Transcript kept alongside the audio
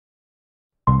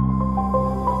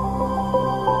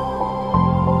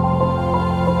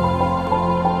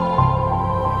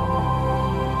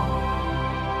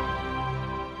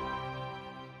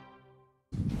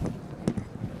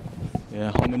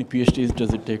many PhDs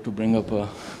does it take to bring up a...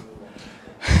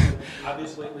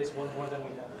 Obviously, at least one more than we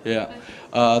have.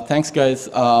 Yeah. Thanks, guys.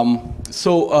 My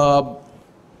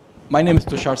name is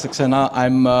Tushar Saxena.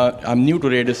 I'm new to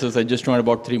Radisys. I just joined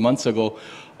about 3 months ago.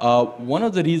 One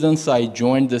of the reasons I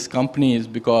joined this company is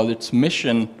because its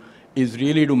mission is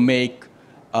really to make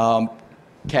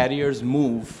carriers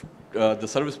move, the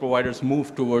service providers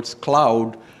move towards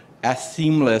cloud as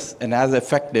seamless and as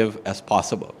effective as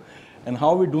possible. And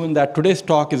how we're doing that, today's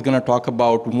talk is going to talk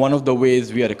about one of the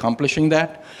ways we are accomplishing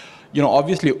that.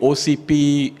 Obviously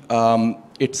OCP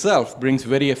itself brings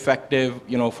very effective,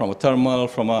 from a thermal,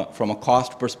 from a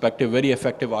cost perspective, very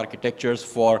effective architectures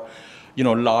for,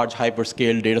 large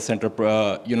hyperscale data center,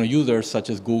 users such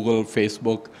as Google,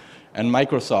 Facebook, and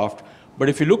Microsoft. But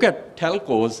if you look at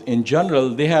telcos in general,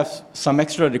 they have some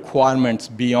extra requirements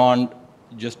beyond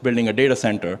just building a data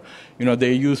center.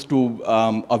 They're used to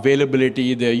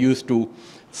availability, they're used to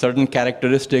certain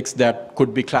characteristics that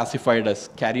could be classified as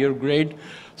carrier grade.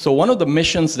 So one of the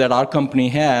missions that our company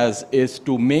has is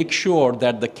to make sure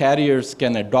that the carriers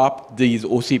can adopt these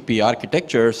OCP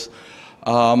architectures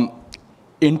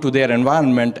into their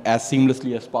environment as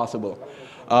seamlessly as possible.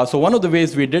 So one of the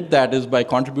ways we did that is by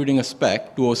contributing a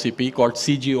spec to OCP called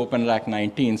CG Open Rack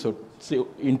 19. So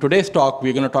in today's talk,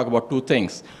 we're going to talk about two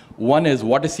things. One is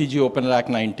what is CG Open Rack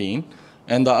 19,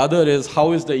 and the other is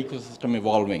how is the ecosystem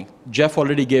evolving. Jeff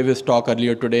already gave his talk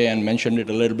earlier today and mentioned it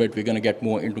a little bit. We're going to get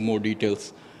into more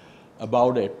details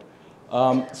about it.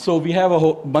 So we have a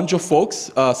whole bunch of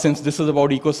folks. Since this is about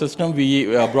ecosystem, we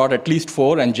brought at least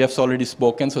 4, and Jeff's already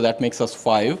spoken, so that makes us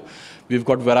 5. We've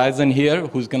got Verizon here,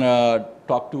 who's going to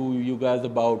talk to you guys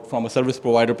about, from a service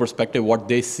provider perspective, what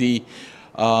they see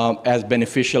as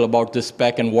beneficial about this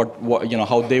spec and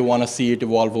how they want to see it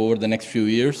evolve over the next few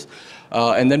years.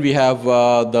 And then we have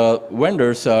the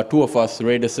vendors, 2 of us,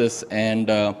 Radisys and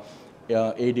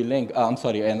AD-Link,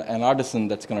 and Artisan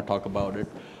that's going to talk about it.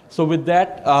 So with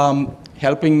that,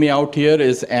 helping me out here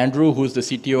is Andrew, who's the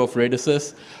CTO of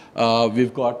Radisys.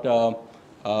 We've got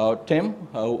Tim,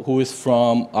 who is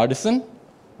from Artisan.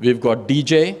 We've got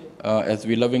DJ, as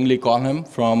we lovingly call him,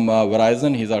 from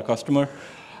Verizon. He's our customer.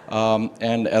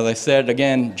 And as I said,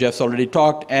 again, Jeff's already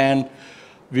talked, and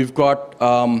we've got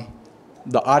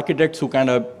the architects who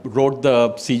kind of wrote the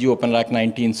CG Open Rack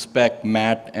 19 spec,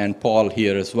 Matt and Paul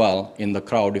here as well in the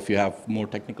crowd if you have more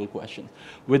technical questions.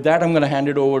 With that, I'm going to hand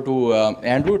it over to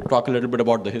Andrew to talk a little bit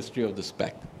about the history of the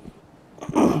spec.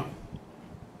 All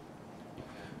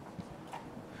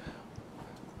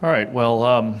right,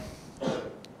 well,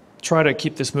 try to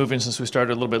keep this moving since we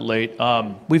started a little bit late.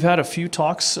 We've had a few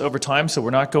talks over time, so we're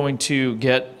not going to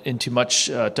get into much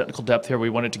technical depth here.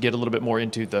 We wanted to get a little bit more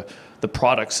into the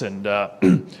products and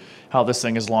how this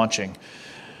thing is launching.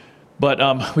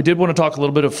 But we did want to talk a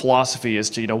little bit of philosophy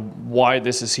as to why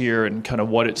this is here and kind of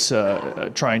what it's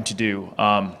trying to do.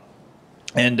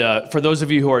 And for those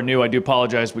of you who are new, I do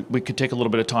apologize. We could take a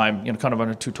little bit of time, kind of on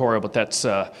a tutorial, but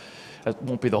that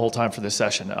won't be the whole time for this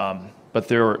session. But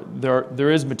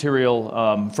there is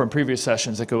material from previous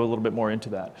sessions that go a little bit more into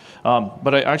that.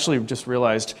 But I actually just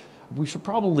realized we should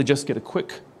probably just get a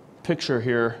quick picture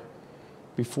here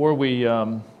before we,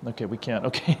 okay, we can't,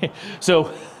 okay.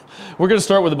 So we're going to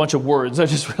start with a bunch of words, I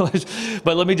just realized.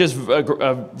 But let me just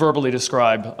verbally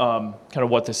describe kind of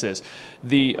what this is.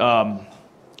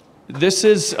 This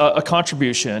is a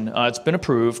contribution. It's been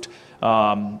approved.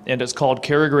 And it's called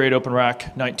Carrier Grade Open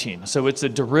Rack 19. So it's a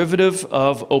derivative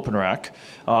of Open Rack.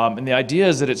 And the idea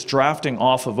is that it's drafting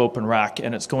off of Open Rack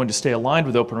and it's going to stay aligned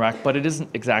with Open Rack, but it isn't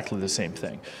exactly the same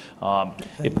thing.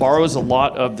 It borrows a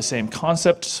lot of the same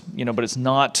concepts, but it's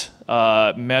not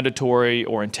mandatory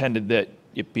or intended that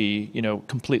it be,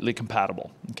 completely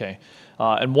compatible. Okay.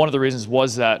 And one of the reasons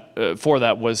was that for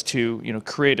that was to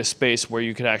create a space where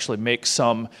you could actually make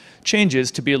some changes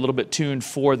to be a little bit tuned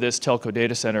for this telco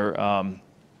data center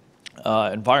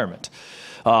environment.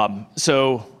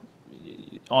 So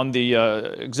on the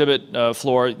exhibit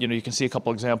floor, you can see a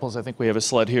couple examples. I think we have a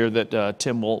slide here that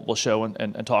Tim will show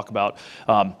and talk about.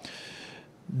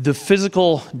 The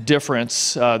physical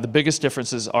difference, the biggest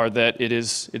differences are that it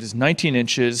is 19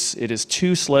 inches, it is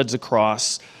 2 sleds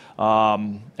across.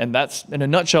 And that's, in a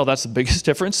nutshell, that's the biggest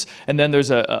difference. And then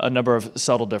there's a number of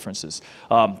subtle differences.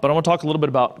 But I want to talk a little bit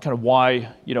about kind of why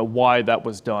that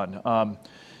was done.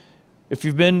 If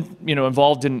you've been,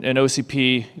 involved in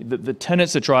OCP, the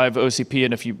tenets that drive OCP,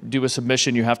 and if you do a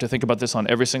submission, you have to think about this on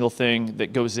every single thing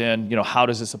that goes in. How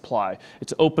does this apply?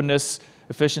 It's openness,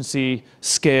 efficiency,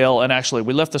 scale, and actually,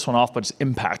 we left this one off, but it's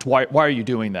impact. Why are you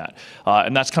doing that?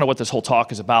 And that's kind of what this whole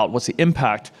talk is about. What's the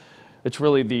impact? It's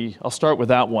really I'll start with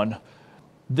that one.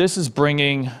 This is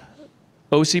bringing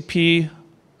OCP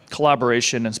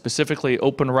collaboration and specifically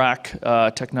Open Rack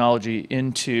technology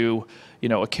into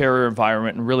a carrier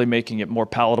environment and really making it more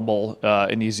palatable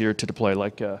and easier to deploy,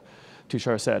 like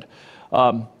Tushar said.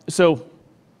 So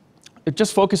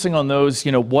just focusing on those,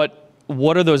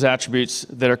 what are those attributes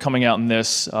that are coming out in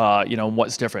this,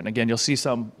 what's different? Again, you'll see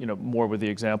some, more with the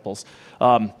examples.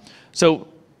 So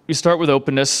you start with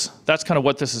openness. That's kind of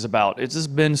what this is about. It's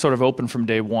just been sort of open from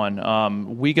day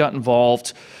one. We got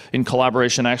involved in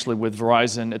collaboration actually with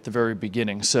Verizon at the very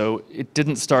beginning. So it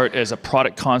didn't start as a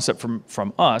product concept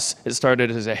from us. It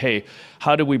started as a, hey,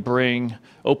 how do we bring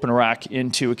Open Rack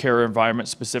into a carrier environment,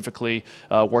 specifically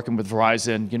working with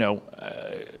Verizon,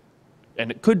 and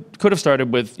it could have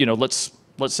started with, let's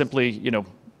simply,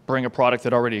 bring a product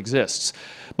that already exists.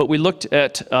 But we looked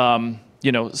at,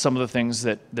 some of the things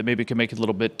that maybe could make it a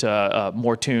little bit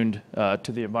more tuned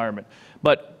to the environment.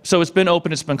 But so it's been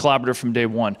open, it's been collaborative from day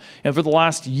one. And for the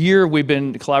last year, we've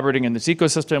been collaborating in this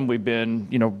ecosystem. We've been,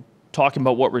 talking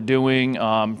about what we're doing,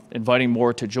 inviting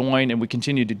more to join, and we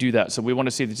continue to do that. So we want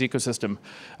to see this ecosystem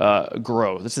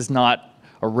grow. This is not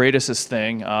a Radisys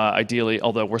thing, ideally,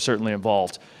 although we're certainly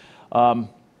involved.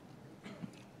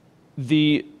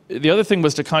 The other thing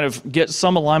was to kind of get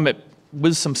some alignment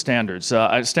with some standards.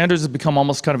 Standards have become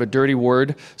almost kind of a dirty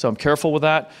word, so I'm careful with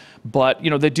that. But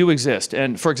they do exist.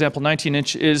 And for example,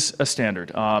 19-inch is a standard.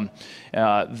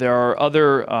 There are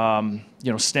other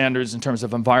standards in terms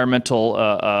of environmental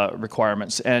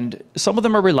requirements, and some of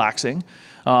them are relaxing,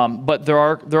 but there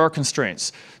are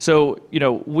constraints. So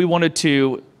we wanted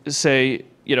to say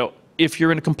if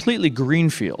you're in a completely green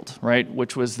field, right,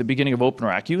 which was the beginning of Open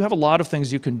Rack, you have a lot of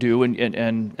things you can do,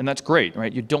 and that's great,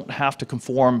 right? You don't have to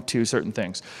conform to certain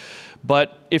things.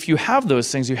 But if you have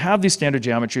those things, you have these standard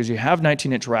geometries, you have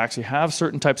 19-inch racks, you have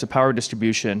certain types of power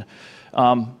distribution,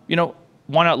 why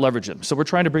not leverage them? So we're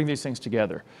trying to bring these things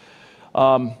together.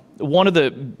 With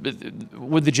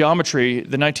the geometry,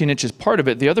 the 19-inch is part of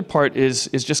it. The other part is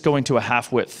just going to a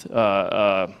half-width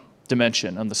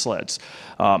dimension on the sleds.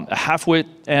 A half width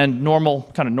and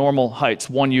kind of normal heights,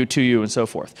 1U, 2U, and so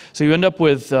forth. So you end up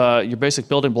with your basic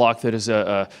building block that is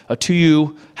a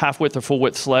 2U half width or full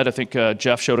width sled. I think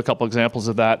Jeff showed a couple examples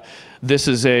of that. This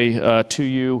is a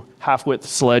 2U half width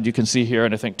sled you can see here,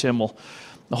 and I think Tim will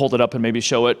hold it up and maybe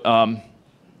show it.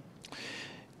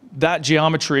 That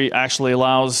geometry actually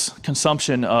allows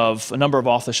consumption of a number of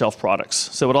off-the-shelf products.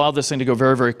 So it allowed this thing to go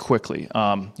very, very quickly.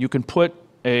 You can put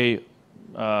a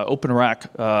Open Rack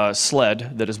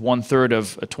sled that is 1/3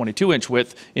 of a 22-inch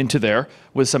width into there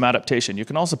with some adaptation. You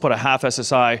can also put a half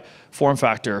SSI form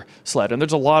factor sled, and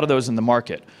there's a lot of those in the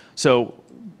market. So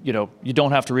you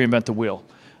don't have to reinvent the wheel.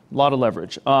 A lot of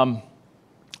leverage. The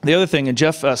other thing, and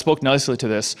Jeff spoke nicely to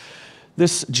this,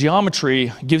 this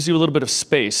geometry gives you a little bit of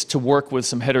space to work with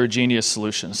some heterogeneous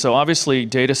solutions. So obviously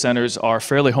data centers are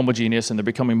fairly homogeneous, and they're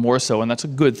becoming more so, and that's a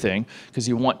good thing because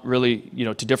you want really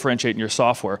to differentiate in your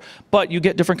software. But you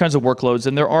get different kinds of workloads,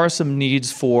 and there are some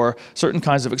needs for certain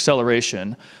kinds of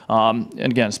acceleration, and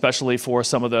again, especially for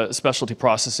some of the specialty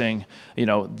processing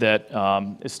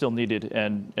that is still needed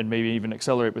and maybe even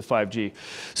accelerate with 5G.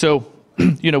 So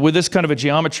with this kind of a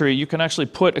geometry, you can actually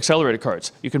put accelerated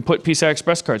cards. You can put PCI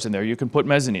Express cards in there. You can put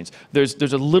mezzanines.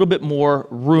 There's a little bit more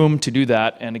room to do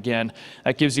that, and again,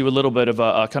 that gives you a little bit of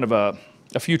a kind of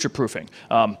a future proofing.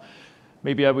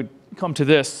 Maybe I would come to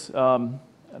this, and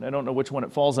I don't know which one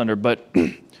it falls under, but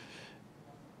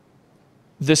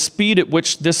the speed at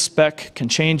which this spec can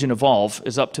change and evolve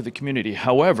is up to the community.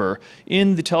 However,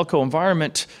 in the telco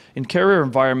environment, in carrier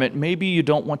environment, maybe you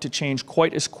don't want to change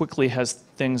quite as quickly as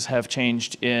things have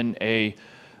changed in a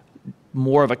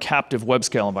more of a captive web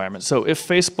scale environment. So if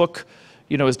Facebook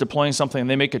is deploying something and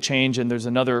they make a change and there's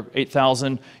another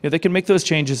 8,000, they can make those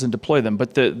changes and deploy them.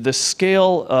 But the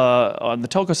scale on the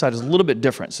telco side is a little bit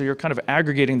different. So you're kind of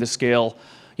aggregating the scale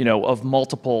of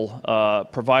multiple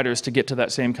providers to get to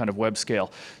that same kind of web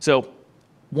scale. So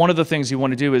one of the things you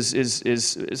want to do is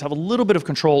have a little bit of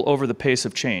control over the pace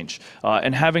of change.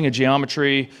 And having a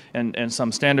geometry and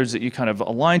some standards that you kind of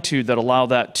align to that allow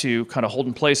that to kind of hold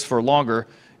in place for longer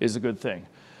is a good thing.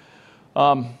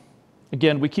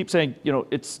 Again, we keep saying,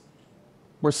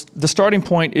 the starting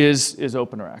point is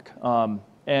Open Rack.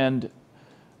 And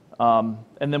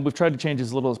then we've tried to change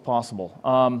as little as possible.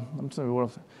 I'm sorry, what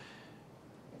else?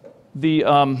 The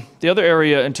other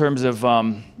area in terms of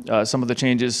some of the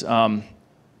changes,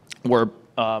 we're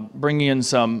bringing in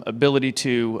some ability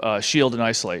to shield and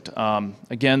isolate.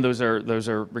 Again, those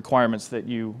are requirements that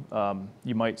you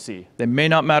might see. They may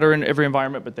not matter in every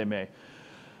environment, but they may.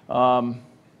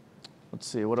 let's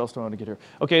see, what else do I want to get here?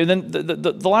 Okay, and then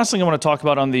the last thing I want to talk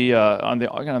about on the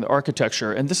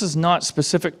architecture, and this is not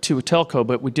specific to Telco,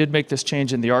 but we did make this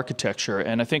change in the architecture,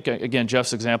 and I think, again,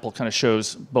 Jeff's example kind of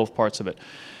shows both parts of it.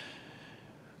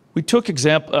 We took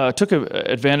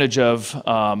advantage of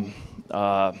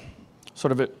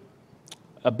sort of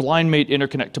a blind mate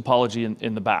interconnect topology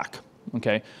in the back,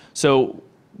 okay? So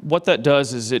what that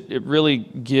does is it really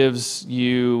gives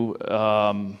you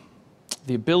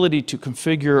the ability to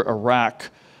configure a rack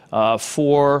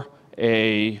for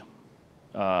a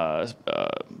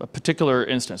particular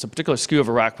instance, a particular SKU of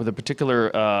a rack with a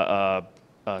particular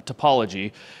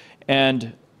topology,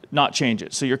 and not change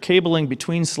it. So your cabling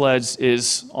between sleds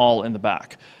is all in the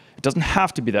back. It doesn't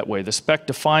have to be that way. The spec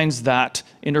defines that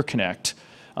interconnect,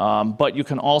 but you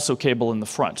can also cable in the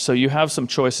front. So you have some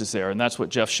choices there, and that's what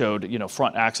Jeff showed, you know,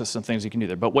 front access and things you can do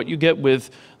there. But what you get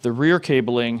with the rear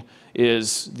cabling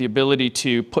is the ability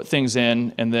to put things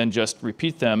in and then just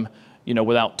repeat them, you know,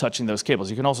 without touching those cables.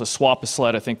 You can also swap a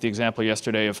sled. I think the example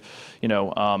yesterday of, you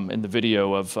know, in the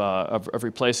video of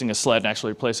replacing a sled and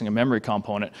actually replacing a memory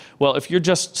component. Well, if you're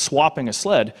just swapping a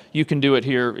sled, you can do it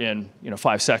here in, you know,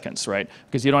 5 seconds, right?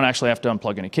 Because you don't actually have to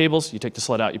unplug any cables. You take the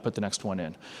sled out, you put the next one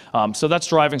in. So that's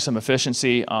driving some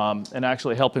efficiency and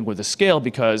actually helping with the scale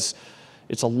because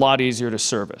it's a lot easier to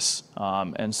service.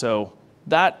 And so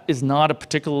that is not a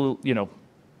particular, you know,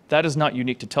 that is not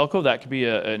unique to Telco. That could be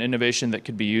an innovation that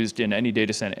could be used in any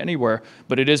data center anywhere,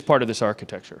 but it is part of this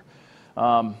architecture.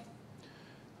 I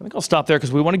think I'll stop there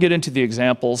because we want to get into the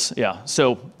examples. Yeah,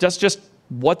 so that's just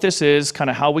what this is, kind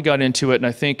of how we got into it, and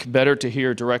I think better to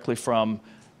hear directly from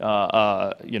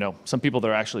you know, some people that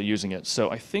are actually using it. So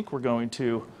I think we're going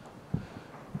to,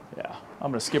 yeah,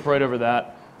 I'm going to skip right over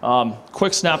that.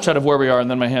 Quick snapshot of where we are, and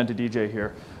then my hand to DJ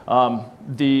here.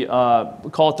 We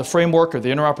call it the framework or the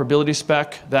interoperability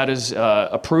spec. That is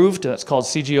approved. That's called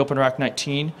CG Open Rack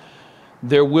 19.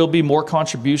 There will be more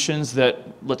contributions that,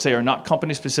 let's say, are not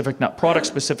company specific, not product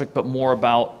specific, but more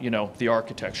about, you know, the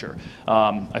architecture.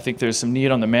 I think there's some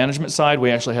need on the management side.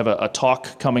 We actually have a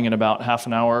talk coming in about half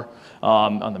an hour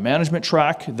on the management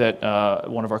track that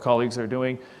one of our colleagues are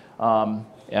doing.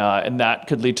 And that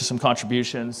could lead to some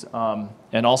contributions.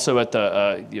 And also at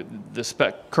the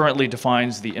spec currently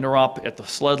defines the interop at the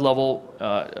sled level,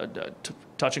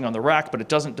 touching on the rack, but it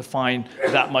doesn't define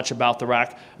that much about the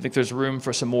rack. I think there's room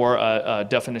for some more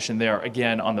definition there,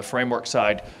 again, on the framework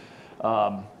side.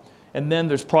 And then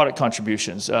there's product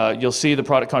contributions. You'll see the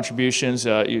product contributions.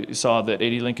 You saw that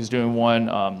AD-Link is doing one,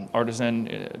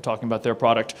 Artisan talking about their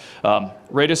product.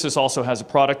 Radisys also has a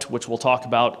product which we'll talk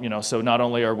about, you know, so not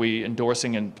only are we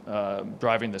endorsing and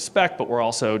driving the spec, but we're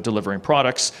also delivering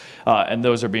products, and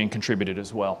those are being contributed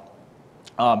as well.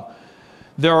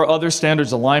 There are other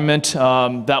standards alignment.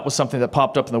 That was something that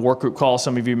popped up in the workgroup call.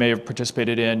 Some of you may have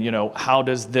participated in, you know, how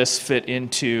does this fit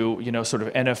into, you know, sort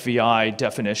of NFVI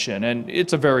definition? And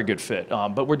it's a very good fit,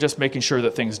 but we're just making sure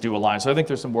that things do align. So I think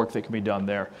there's some work that can be done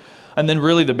there. And then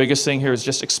really the biggest thing here is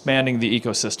just expanding the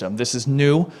ecosystem. This is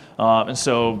new, and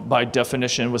so by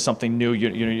definition, with something new,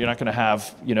 you're not going to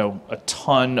have, you know, a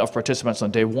ton of participants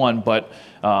on day one, but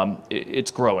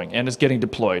it's growing and it's getting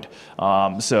deployed.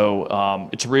 So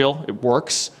it's real, it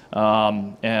works,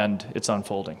 and it's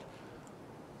unfolding.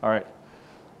 All right.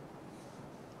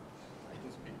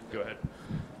 Go ahead.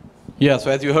 Yeah,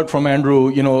 so as you heard from Andrew,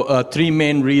 you know, 3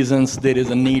 main reasons there is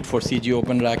a need for CG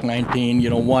Open Rack 19. You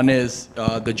know, one is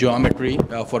the geometry.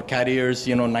 For carriers,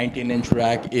 you know, 19-inch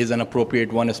rack is an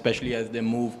appropriate one, especially as they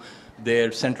move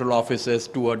their central offices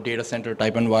to a data center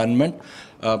type environment,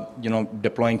 you know,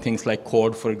 deploying things like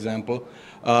code, for example.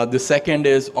 The second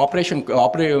is operating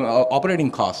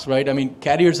costs, right? I mean,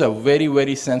 carriers are very,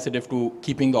 very sensitive to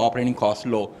keeping the operating costs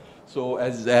low. So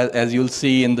as you'll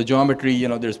see in the geometry, you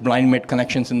know, there's blind mate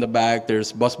connections in the back,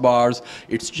 there's bus bars.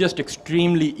 It's just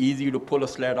extremely easy to pull a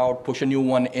sled out, push a new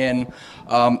one in.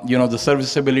 You know, the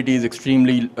serviceability is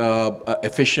extremely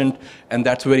efficient, and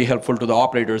that's very helpful to the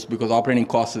operators because operating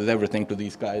costs is everything to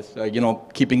these guys. You know,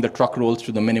 keeping the truck rolls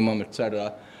to the minimum, et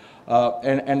cetera.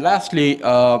 And lastly,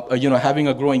 you know, having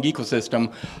a growing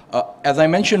ecosystem. As I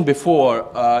mentioned before,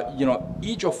 you know,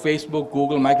 each of Facebook,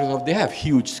 Google, Microsoft, they have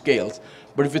huge scales.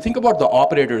 But if you think about the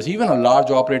operators, even a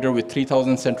large operator with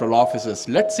 3,000 central offices,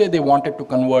 let's say they wanted to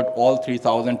convert all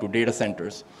 3,000 to data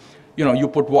centers. You know, you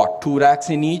put what, 2 racks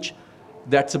in each?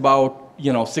 That's about,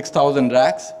 you know, 6,000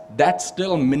 racks. That's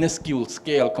still minuscule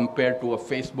scale compared to a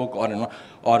Facebook or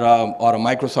a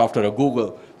Microsoft or a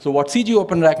Google. So what CG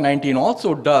Open Rack 19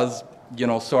 also does, you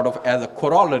know, sort of as a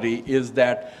corollary, is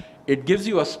that it gives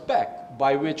you a spec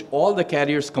by which all the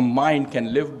carriers combined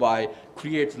can live by,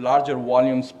 creates larger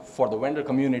volumes for the vendor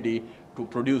community to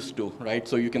produce to, right?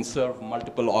 So you can serve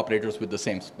multiple operators with the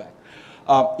same spec.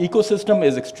 Ecosystem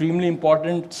is extremely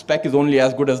important. Spec is only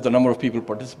as good as the number of people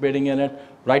participating in it.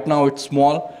 Right now, it's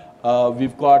small.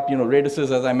 We've got,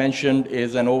 Radisys, as I mentioned,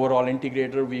 is an overall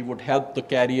integrator. We would help the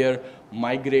carrier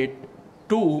migrate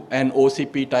to an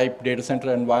OCP-type data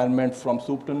center environment from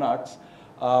soup to nuts,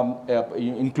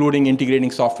 including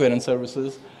integrating software and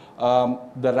services.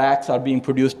 The racks are being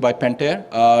produced by Pentair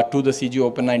to the CG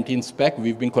Open 19 spec.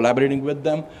 We've been collaborating with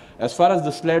them. As far as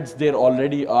the sleds, there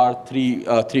already are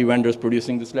three vendors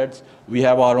producing the sleds. We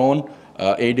have our own,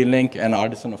 AD-Link and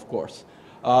Artisan, of course.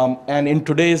 And in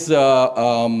today's,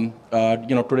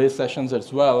 today's sessions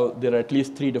as well, there are at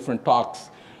least 3 different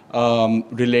talks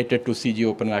related to CG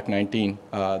Open Rack 19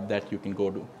 that you can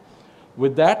go to.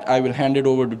 With that, I will hand it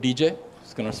over to DJ.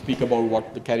 He's going to speak about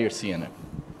what the carriers see in it.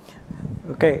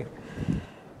 Okay.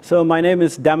 So my name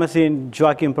is Damascene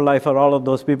Joaquim Pillai for all of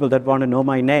those people that want to know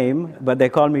my name, but they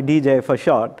call me DJ for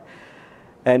short.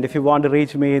 And if you want to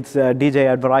reach me, it's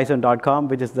dj@verizon.com,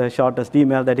 which is the shortest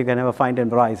email that you can ever find in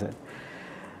Verizon.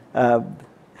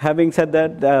 Having said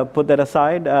that, put that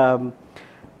aside,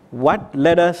 what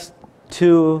led us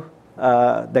to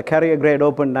the carrier grade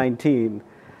Open 19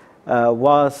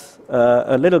 was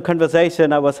a little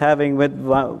conversation I was having with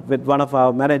one of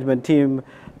our management team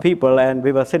people, and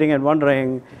we were sitting and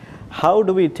wondering, how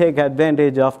do we take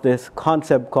advantage of this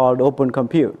concept called open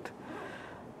compute?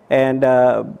 And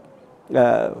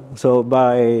so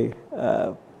my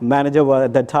manager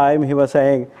at the time, he was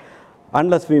saying,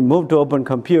 unless we move to open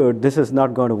compute, this is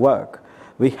not going to work.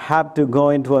 We have to go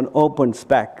into an open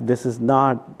spec. This is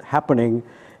not happening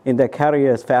in the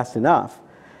carriers fast enough.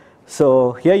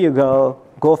 So here you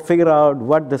go figure out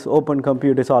what this open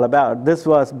compute is all about. This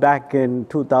was back in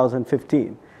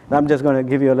 2015. And I'm just going to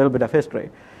give you a little bit of history.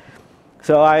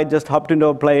 So I just hopped into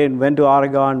a plane, went to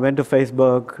Oregon, went to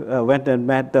Facebook, went and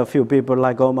met a few people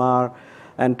like Omar,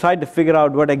 and tried to figure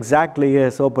out what exactly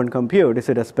is open compute. Is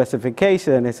it a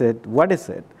specification? What is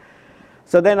it?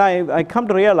 So then I come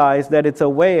to realize that it's a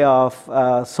way of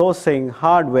sourcing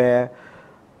hardware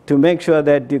to make sure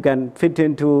that you can fit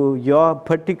into your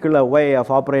particular way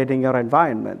of operating your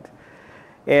environment.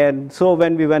 And so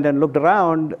when we went and looked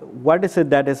around, what is it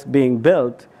that is being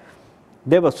built?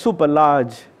 There were super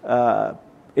large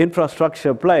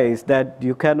infrastructure plays that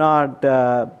you cannot,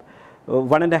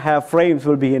 1.5 frames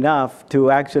will be enough to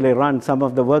actually run some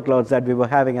of the workloads that we were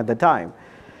having at the time.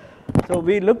 So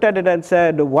we looked at it and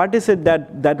said, what is it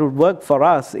that would work for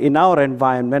us in our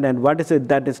environment, and what is it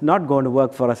that is not going to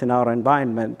work for us in our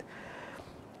environment?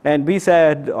 And we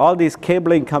said, all these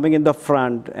cabling coming in the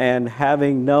front and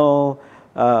having no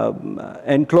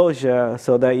enclosure,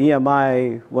 so the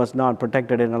EMI was not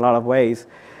protected in a lot of ways.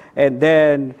 And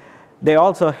then they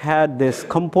also had this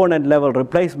component level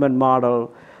replacement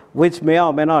model, which may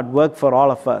or may not work for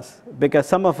all of us, because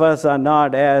some of us are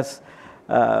not as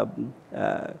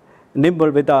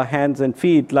nimble with our hands and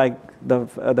feet like the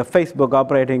Facebook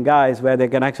operating guys, where they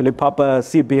can actually pop a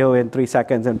CPU in 3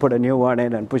 seconds and put a new one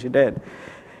in and push it in.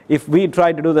 If we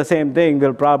try to do the same thing,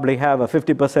 we'll probably have a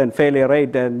 50% failure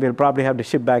rate, and we'll probably have to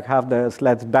ship back half the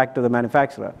sleds back to the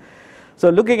manufacturer. So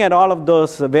looking at all of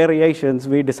those variations,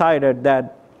 we decided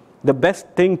that the best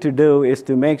thing to do is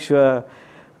to make sure,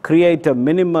 create a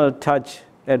minimal touch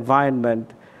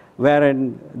environment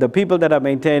wherein the people that are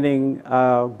maintaining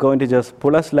are going to just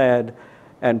pull a sled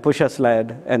and push a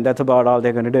sled, and that's about all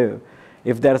they're going to do.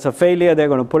 If there's a failure, they're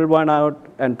going to pull one out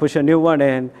and push a new one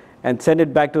in and send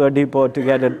it back to a depot to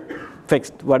get it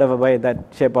fixed, whatever way that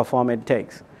shape or form it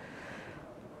takes.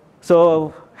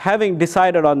 So having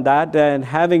decided on that, and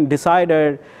having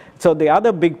decided, so the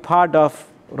other big part of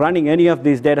running any of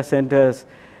these data centers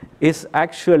is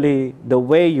actually the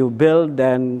way you build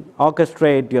and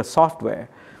orchestrate your software.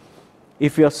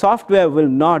 If your software will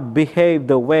not behave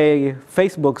the way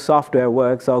Facebook software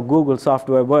works or Google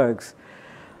software works,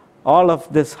 all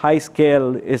of this high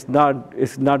scale is not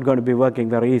going to be working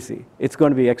very easy. It's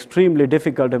going to be extremely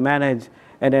difficult to manage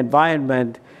an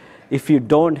environment if you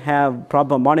don't have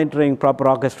proper monitoring, proper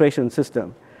orchestration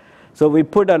system. So we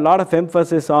put a lot of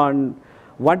emphasis on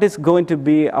what is going to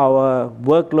be our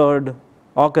workload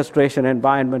orchestration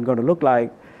environment going to look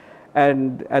like.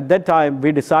 And at that time,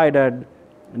 we decided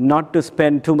not to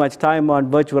spend too much time on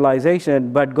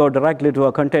virtualization, but go directly to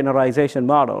a containerization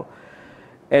model.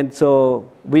 And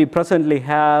so we presently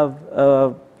have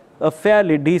a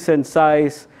fairly decent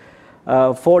size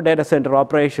 4 data center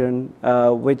operation,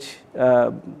 which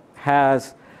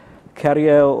has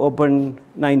carrier Open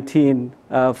 19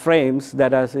 frames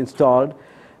that are installed.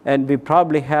 And we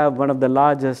probably have one of the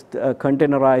largest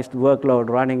containerized workload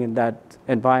running in that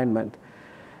environment.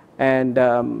 And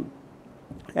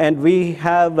And we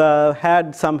have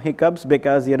had some hiccups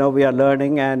because, we are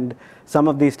learning, and some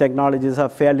of these technologies are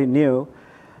fairly new.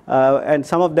 And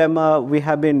some of them we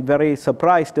have been very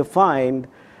surprised to find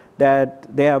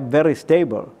that they are very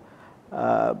stable.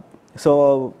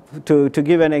 So to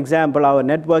give an example, our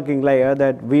networking layer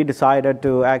that we decided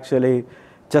to actually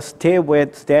just stay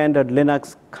with standard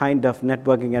Linux kind of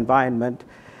networking environment.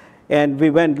 And we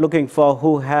went looking for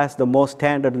who has the most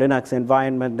standard Linux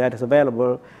environment that is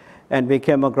available. And we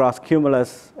came across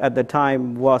Cumulus at the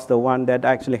time was the one that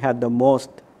actually had the most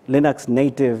Linux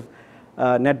native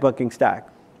networking stack.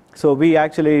 So we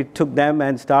actually took them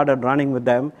and started running with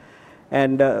them.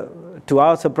 And to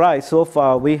our surprise, so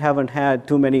far, we haven't had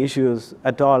too many issues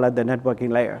at all at the networking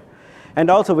layer. And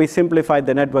also, we simplified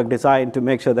the network design to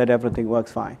make sure that everything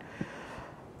works fine.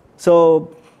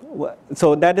 So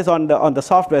that is on the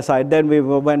software side. Then we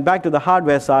went back to the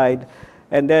hardware side,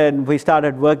 and then we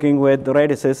started working with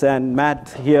Redis. And Matt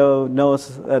here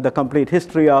knows the complete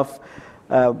history of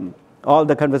all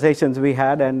the conversations we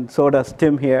had, and so does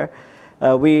Tim here.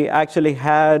 We actually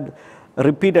had a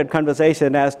repeated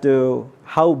conversation as to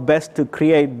how best to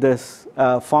create this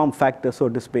form factor, so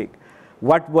to speak.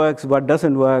 What works, what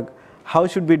doesn't work, how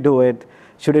should we do it?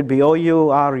 Should it be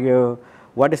OU, RU?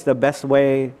 What is the best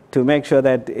way to make sure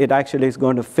that it actually is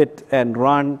going to fit and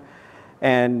run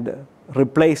and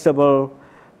replaceable,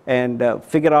 and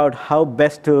figure out how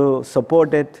best to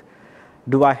support it?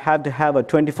 Do I have to have a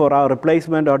 24-hour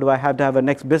replacement, or do I have to have a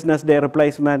next business day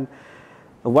replacement?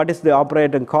 What is the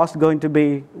operating cost going to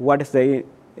be? What is the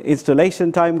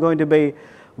installation time going to be?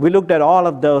 We looked at all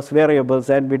of those variables,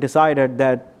 and we decided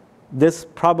that this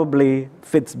probably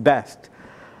fits best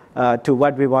to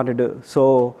what we want to do.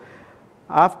 So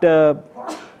after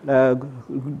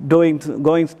going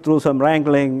through some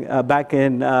wrangling back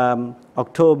in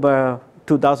October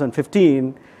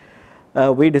 2015,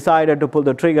 we decided to pull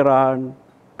the trigger on,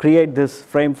 create this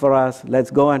frame for us.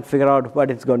 Let's go and figure out what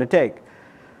it's going to take.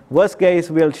 Worst case,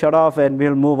 we'll shut off and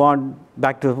we'll move on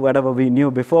back to whatever we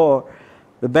knew before.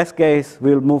 The best case,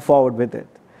 we'll move forward with it.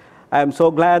 I'm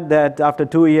so glad that after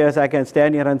 2 years, I can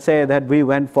stand here and say that we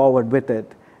went forward with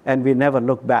it, and we never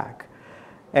looked back.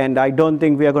 And I don't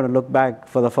think we are going to look back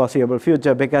for the foreseeable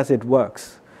future, because it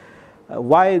works.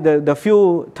 Why the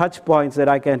few touch points that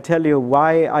I can tell you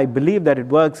why I believe that it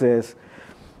works is,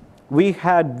 we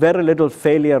had very little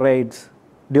failure rates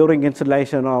during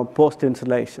installation or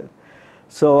post-installation.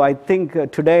 So I think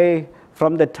today,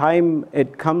 from the time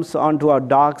it comes onto our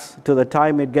docks to the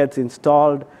time it gets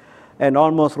installed and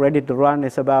almost ready to run,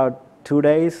 is about 2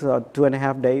 days or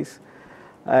 2.5 days.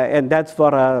 And that's for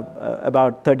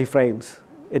about 30 frames.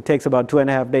 It takes about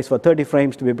 2.5 days for 30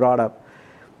 frames to be brought up,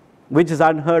 which is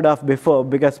unheard of before,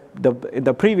 because in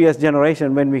the previous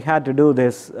generation, when we had to do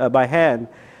this by hand,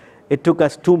 it took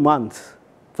us 2 months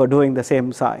for doing the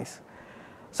same size.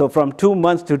 So from 2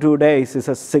 months to 2 days is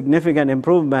a significant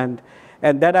improvement,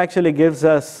 and that actually gives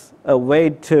us a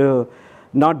way to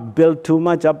not build too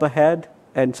much up ahead,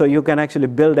 and so you can actually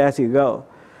build as you go.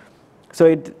 So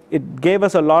it gave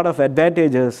us a lot of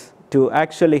advantages to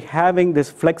actually having this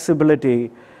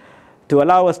flexibility to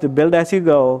allow us to build as you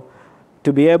go,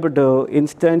 to be able to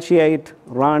instantiate,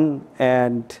 run,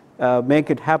 and make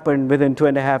it happen within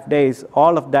 2.5 days.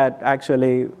 All of that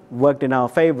actually worked in our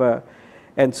favor.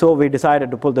 And so we decided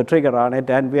to pull the trigger on it,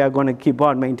 and we are going to keep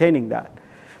on maintaining that.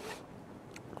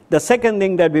 The second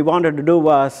thing that we wanted to do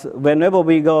was, whenever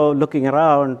we go looking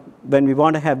around, when we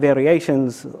want to have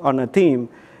variations on a theme,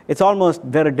 it's almost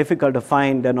very difficult to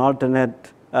find an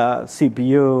alternate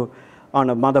CPU on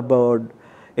a motherboard.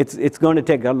 It's going to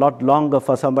take a lot longer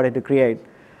for somebody to create.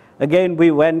 Again,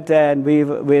 we went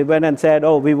and said,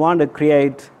 oh, we want to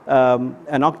create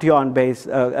an Octeon-based,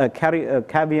 a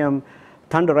Cavium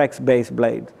ThunderX-based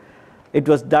blade. It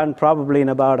was done probably in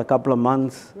about a couple of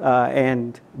months,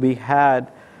 and we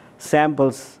had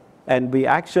samples, and we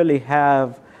actually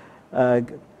have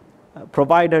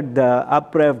provided the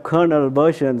uprev kernel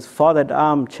versions for that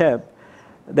ARM chip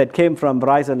that came from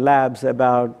Verizon Labs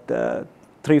about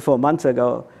 3-4 months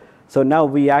ago. So now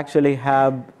we actually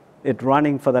have it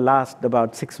running for the last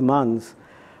about 6 months,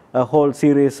 a whole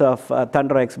series of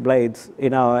ThunderX blades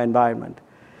in our environment.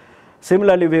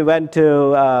 Similarly, we went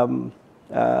to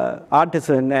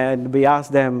Artisan, and we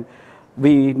asked them,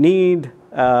 we need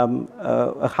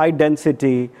a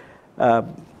high-density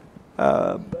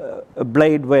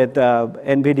blade with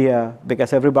NVIDIA,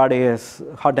 because everybody is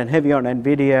hot and heavy on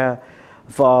NVIDIA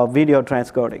for video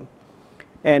transcoding.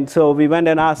 And so we went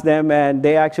and asked them, and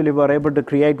they actually were able to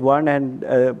create one, and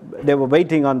they were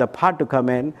waiting on the part to come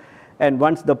in. And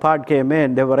once the part came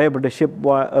in, they were able to ship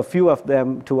a few of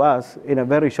them to us in a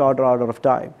very short order of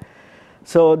time.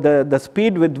 So the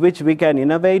speed with which we can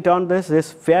innovate on this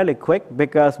is fairly quick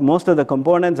because most of the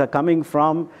components are coming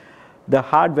from the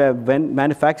hardware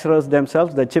manufacturers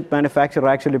themselves. The chip manufacturer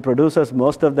actually produces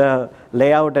most of the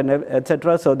layout and et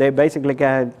cetera. So they basically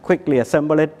can quickly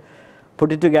assemble it,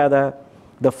 put it together.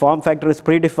 The form factor is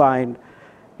predefined,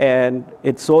 and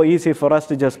it's so easy for us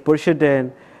to just push it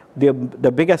in. The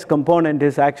biggest component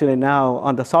is actually now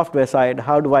on the software side.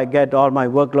 How do I get all my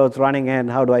workloads running in?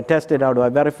 How do I test it? How do I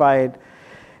verify it?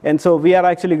 And so we are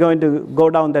actually going to go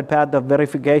down that path of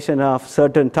verification of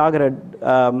certain targeted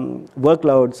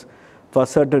workloads for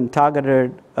certain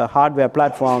targeted hardware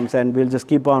platforms, and we'll just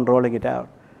keep on rolling it out.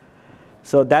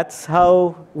 So that's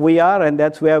how we are, and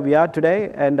that's where we are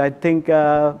today. And I think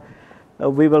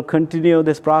we will continue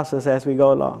this process as we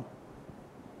go along.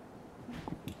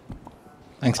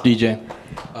 Thanks, DJ.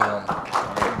 Good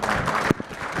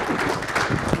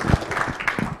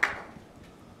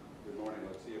morning.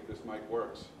 Let's see if this mic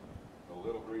works. The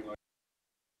little green light.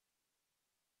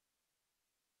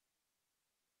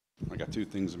 I got two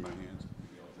things in my hands.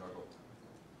 Maybe I'll juggle.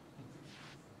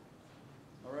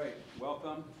 All right,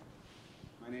 welcome.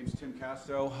 My name's Tim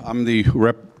Casto. I'm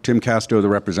Tim Casto, the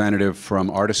representative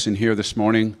from Artisan here this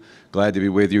morning. Glad to be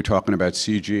with you talking about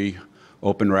CG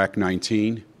Open Rack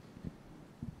 19.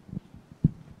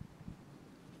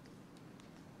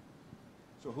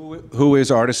 So who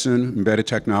is Artisan Embedded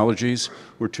Technologies?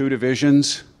 We're two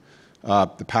divisions,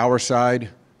 the power side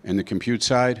and the compute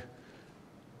side.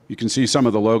 You can see some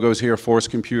of the logos here: Force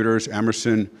Computers,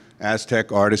 Emerson,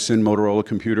 Aztec, Artisan, Motorola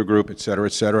Computer Group, et cetera,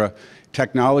 et cetera.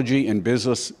 Technology and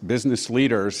business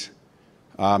leaders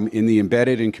in the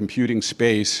embedded and computing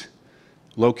space,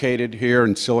 located here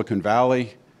in Silicon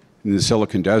Valley, in the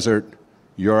Silicon Desert,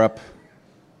 Europe,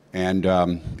 and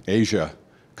Asia,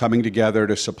 coming together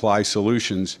to supply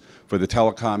solutions for the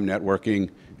telecom, networking,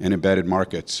 and embedded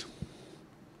markets.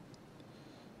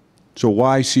 So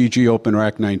why CG Open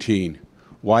Rack 19?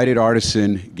 Why did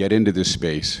Artisan get into this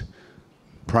space?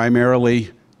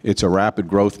 Primarily, it's a rapid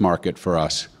growth market for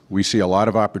us. We see a lot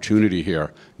of opportunity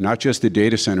here, not just the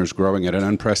data centers growing at an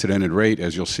unprecedented rate,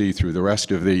 as you'll see through the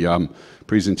rest of the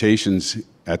presentations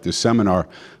at this seminar,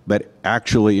 but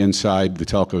actually inside the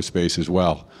telco space as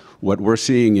well. What we're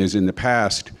seeing is, in the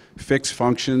past, fixed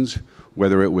functions,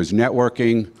 whether it was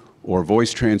networking or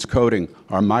voice transcoding,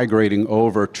 are migrating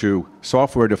over to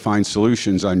software-defined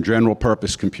solutions on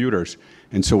general-purpose computers.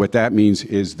 And so what that means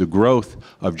is the growth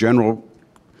of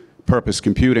general-purpose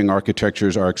computing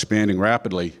architectures are expanding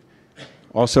rapidly.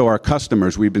 Also, our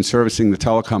customers, we've been servicing the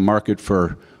telecom market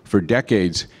for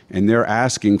decades, and they're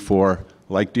asking for,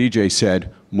 like DJ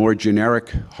said, more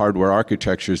generic hardware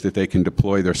architectures that they can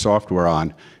deploy their software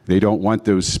on. They don't want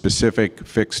those specific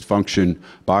fixed function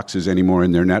boxes anymore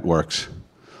in their networks.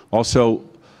 Also,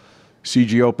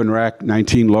 CG Open Rack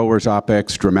 19 lowers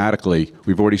OpEx dramatically.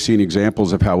 We've already seen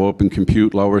examples of how Open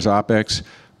Compute lowers OpEx,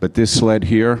 but this sled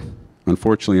here,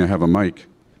 unfortunately I have a mic.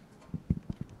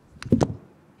 This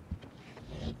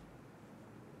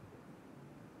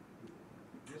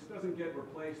doesn't get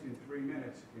replaced in 3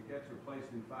 minutes, it gets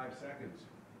replaced in 5 seconds,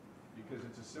 because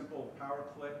it's a simple power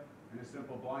clip and a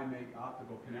simple blind make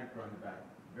optical connector on the back.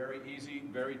 Very easy,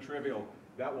 very trivial.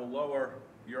 That will lower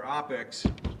your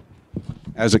OpEx.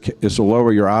 This will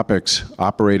lower your OpEx,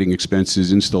 operating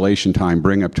expenses, installation time,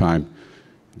 bring-up time,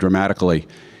 dramatically.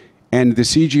 And the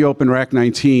CG Open Rack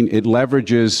 19, it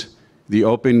leverages the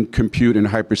open compute and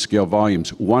hyperscale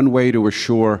volumes. One way to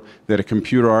assure that a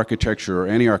computer architecture or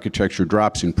any architecture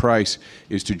drops in price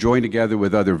is to join together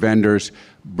with other vendors,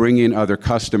 bring in other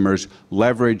customers,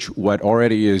 leverage what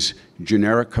already is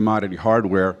generic commodity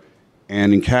hardware,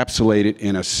 and encapsulate it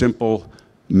in a simple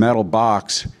metal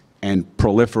box and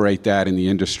proliferate that in the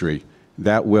industry.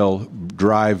 That will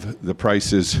drive the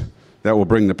prices, that will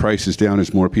bring the prices down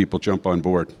as more people jump on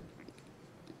board.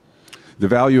 The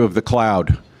value of the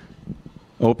cloud.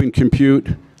 Open Compute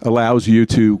allows you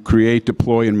to create,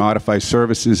 deploy, and modify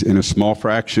services in a small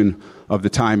fraction of the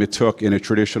time it took in a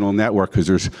traditional network, because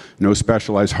there's no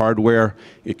specialized hardware.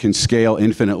 It can scale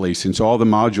infinitely. Since all the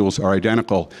modules are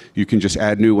identical, you can just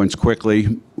add new ones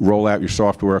quickly, roll out your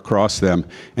software across them,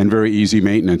 and very easy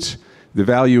maintenance. The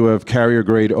value of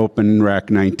carrier-grade Open Rack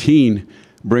 19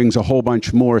 brings a whole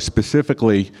bunch more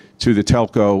specifically to the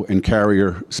telco and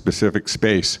carrier-specific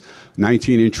space.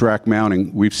 19-inch rack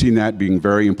mounting, we've seen that being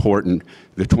very important.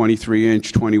 The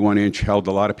 23-inch, 21-inch held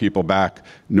a lot of people back,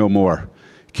 no more.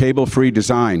 Cable-free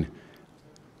design.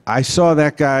 I saw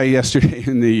that guy yesterday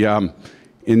in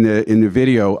the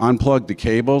video unplug the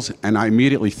cables, and I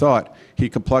immediately thought he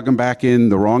could plug them back in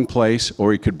the wrong place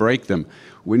or he could break them.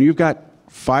 When you've got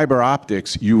fiber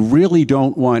optics, you really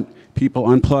don't want people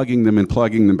unplugging them and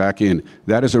plugging them back in.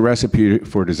 That is a recipe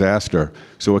for disaster.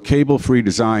 So a cable-free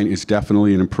design is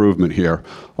definitely an improvement here.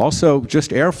 Also,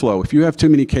 just airflow. If you have too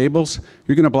many cables,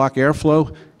 you're going to block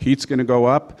airflow, heat's going to go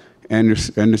up, and the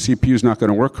CPU is not going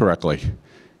to work correctly.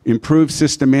 Improved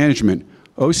system management.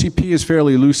 OCP is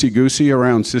fairly loosey-goosey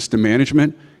around system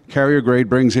management. Carrier grade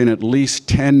brings in at least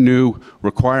 10 new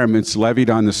requirements levied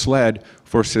on the sled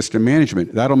for system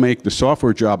management. That'll make the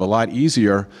software job a lot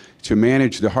easier to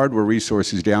manage the hardware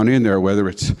resources down in there, whether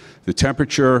it's the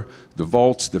temperature, the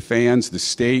volts, the fans, the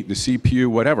state, the CPU,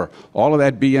 whatever. All of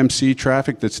that BMC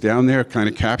traffic that's down there kind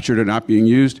of captured and not being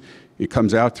used, it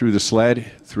comes out through the sled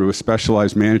through a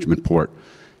specialized management port.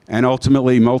 And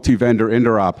ultimately, multi-vendor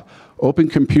interop. Open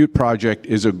Compute Project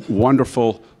is a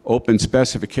wonderful open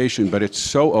specification, but it's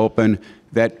so open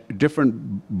that different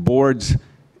boards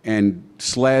and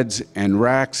sleds and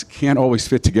racks can't always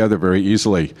fit together very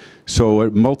easily. So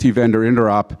a multi-vendor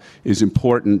interop is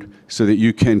important so that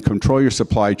you can control your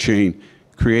supply chain,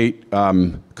 create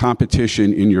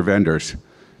competition in your vendors.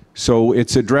 So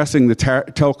it's addressing the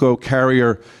telco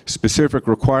carrier specific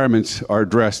requirements are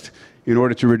addressed in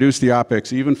order to reduce the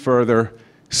OpEx even further,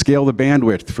 scale the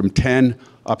bandwidth from 10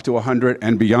 up to 100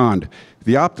 and beyond.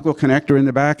 The optical connector in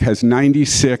the back has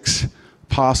 96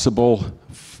 possible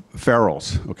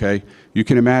ferrules, okay? You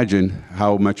can imagine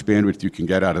how much bandwidth you can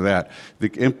get out of that. The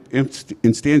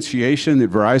instantiation that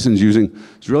Verizon's using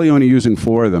is really only using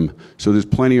 4 of them, so there's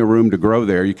plenty of room to grow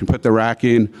there. You can put the rack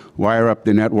in, wire up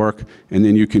the network, and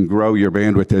then you can grow your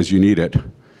bandwidth as you need it.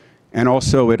 And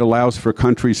also, it allows for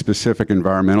country-specific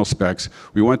environmental specs.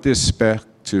 We want this spec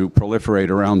to proliferate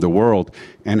around the world,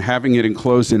 and having it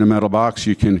enclosed in a metal box,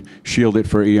 you can shield it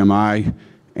for EMI,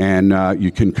 and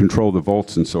you can control the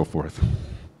volts and so forth.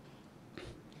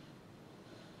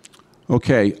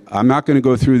 Okay, I'm not going to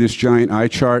go through this giant eye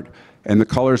chart, and the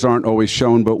colors aren't always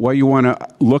shown, but what you want to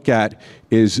look at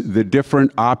is the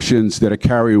different options that a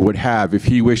carrier would have if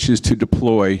he wishes to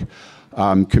deploy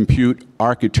compute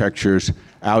architectures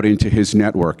out into his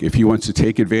network. If he wants to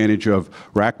take advantage of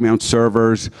rack mount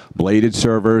servers, bladed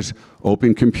servers,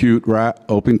 open compute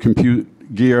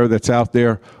gear that's out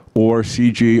there, or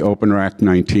CG Open Rack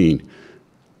 19.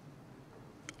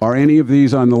 Are any of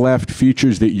these on the left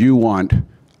features that you want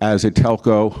as a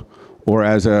telco or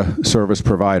as a service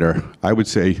provider? I would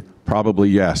say probably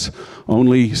yes.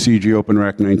 Only CG Open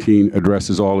Rack 19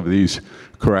 addresses all of these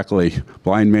correctly.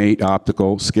 Blind mate,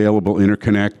 optical, scalable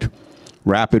interconnect,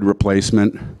 rapid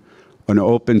replacement, an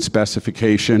open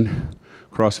specification,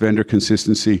 cross-vendor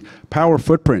consistency, power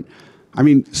footprint. I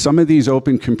mean, some of these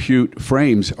open compute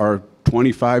frames are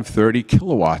 25, 30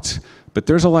 kilowatts, but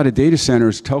there's a lot of data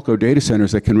centers, telco data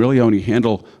centers, that can really only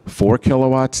handle 4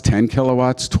 kilowatts, 10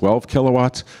 kilowatts, 12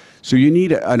 kilowatts. So you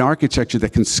need an architecture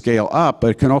that can scale up,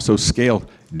 but it can also scale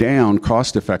down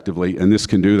cost effectively, and this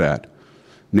can do that.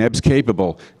 NEBS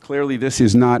capable. Clearly this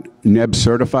is not NEBS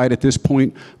certified at this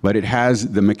point, but it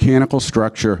has the mechanical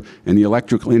structure and the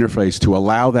electrical interface to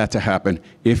allow that to happen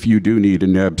if you do need a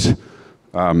NEBS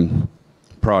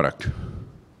product.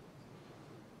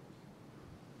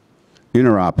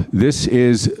 Interop. This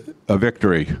is a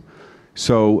victory.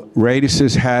 So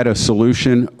Radisys had a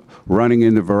solution running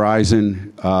in the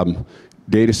Verizon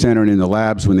data center and in the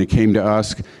labs when they came to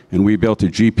us, and we built a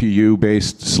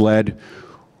GPU-based sled.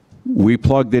 We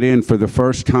plugged it in for the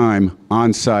first time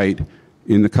on site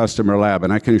in the customer lab,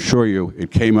 and I can assure you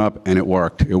it came up and it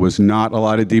worked. It was not a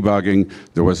lot of debugging,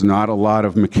 there was not a lot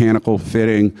of mechanical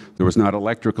fitting, there was not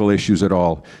electrical issues at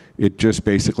all. It just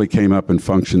basically came up and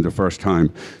functioned the first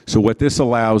time. So what this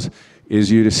allows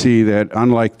is you to see that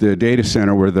unlike the data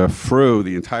center where the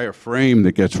the entire frame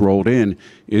that gets rolled in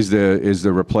is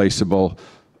the replaceable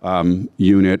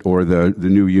unit or the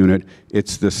new unit,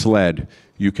 it's the sled.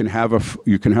 You can have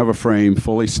a frame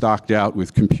fully stocked out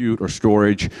with compute or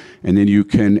storage, and then you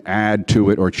can add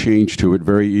to it or change to it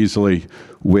very easily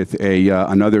with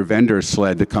another vendor's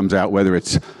sled that comes out, whether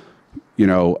it's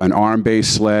an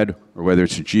ARM-based sled or whether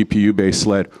it's a GPU-based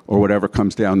sled or whatever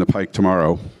comes down the pike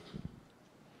tomorrow.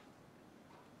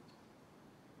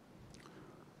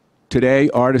 Today,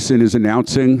 Artisan is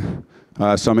announcing,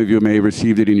 some of you may have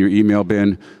received it in your email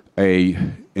bin, a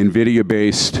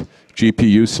NVIDIA-based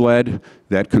GPU sled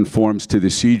that conforms to the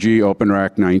CG Open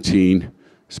Rack 19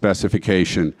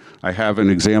 specification. I have an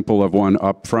example of one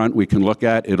up front we can look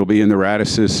at. It'll be in the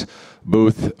Radisys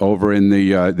booth over in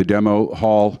the demo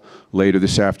hall later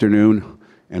this afternoon,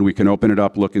 and we can open it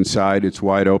up, look inside. It's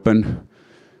wide open.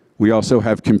 We also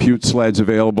have compute sleds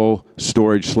available,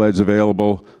 storage sleds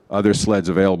available, other sleds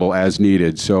available as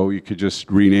needed. So you could just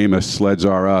rename us Sleds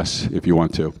R Us if you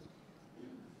want to.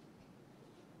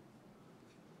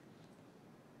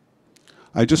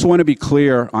 I just want to be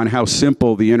clear on how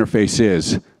simple the interface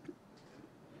is.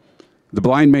 The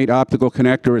blind mate optical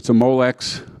connector, it's a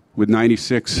Molex with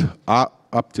 96,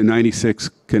 up to 96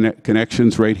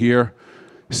 connections right here,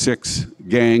 6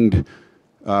 ganged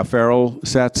ferrule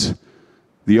sets.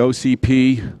 The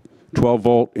OCP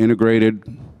 12-volt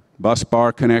integrated bus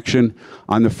bar connection.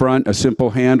 On the front, a simple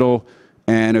handle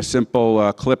and a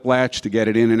simple clip latch to get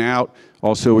it in and out.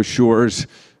 Also assures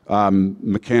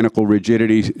mechanical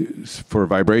rigidity for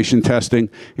vibration testing,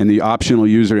 and the optional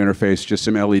user interface, just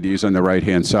some LEDs on the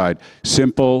right-hand side.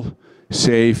 Simple,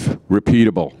 safe,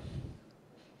 repeatable.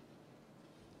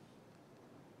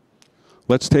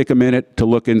 Let's take a minute to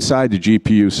look inside the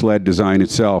GPU sled design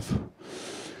itself.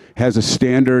 Has a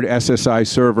standard SSI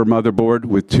server motherboard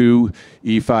with 2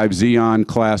 E5 Xeon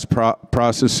class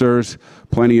processors,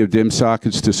 plenty of DIMM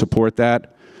sockets to support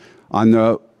that.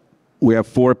 We have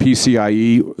 4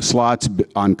 PCIe slots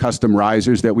on custom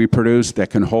risers that we produce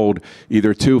that can hold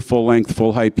either 2 full-length,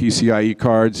 full-height PCIe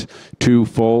cards, 2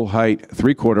 full-height,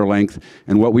 3/4 length,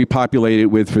 and what we populated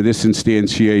with for this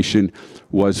instantiation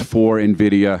was 4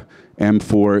 NVIDIA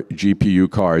M4 GPU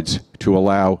cards to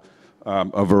allow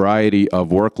a variety of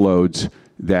workloads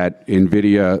that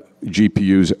NVIDIA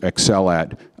GPUs excel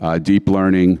at, deep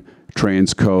learning,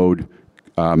 transcode,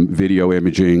 video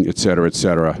imaging, et cetera, et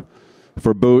cetera.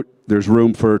 For boot, there's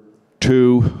room for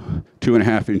 2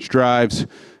 2.5-inch drives,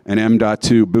 an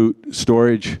M.2 boot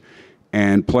storage,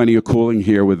 and plenty of cooling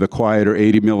here with the quieter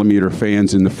 80mm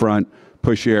fans in the front,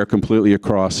 push air completely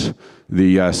across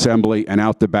the assembly and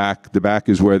out the back. The back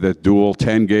is where the dual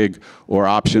 10 gig or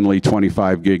optionally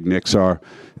 25 gig NICs are.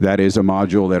 That is a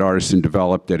module that Artisan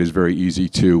developed that is very easy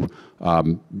to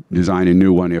design a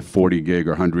new one if 40 gig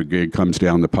or 100 gig comes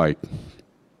down the pike.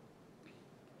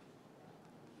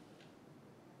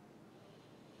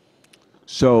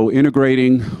 So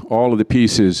integrating all of the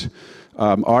pieces,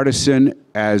 Artisan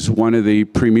as one of the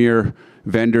premier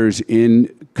vendors in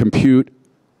compute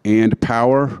and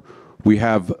power, we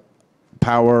have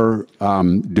power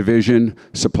division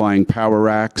supplying power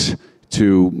racks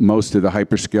to most of the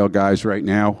hyperscale guys right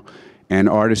now, and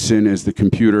Artisan is the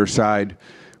computer side.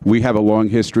 We have a long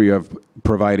history of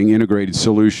providing integrated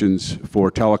solutions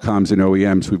for telecoms and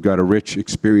OEMs. We've got a rich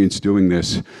experience doing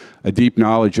this, a deep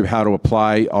knowledge of how to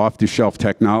apply off-the-shelf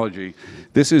technology.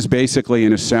 This is basically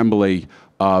an assembly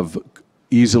of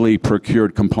easily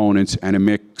procured components and a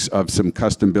mix of some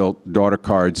custom-built daughter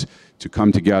cards to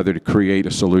come together to create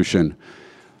a solution.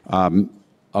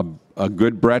 A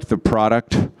good breadth of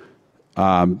product,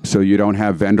 so you don't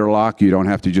have vendor lock. You don't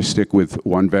have to just stick with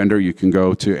one vendor. You can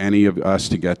go to any of us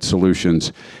to get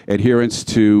solutions. Adherence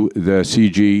to the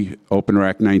CG Open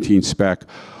Rack 19 spec.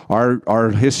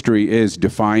 Our history is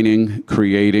defining,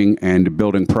 creating, and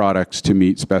building products to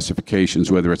meet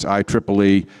specifications, whether it's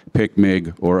IEEE,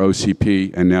 PICMIG, or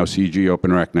OCP, and now CG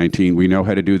Open Rack 19. We know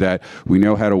how to do that. We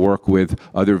know how to work with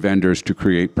other vendors to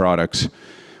create products.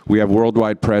 We have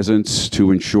worldwide presence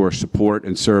to ensure support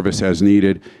and service as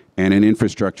needed, and an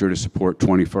infrastructure to support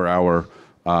 24-hour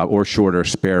or shorter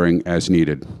sparing as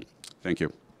needed. Thank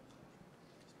you.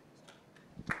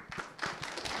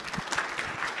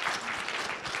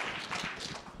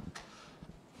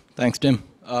 Thanks, Tim.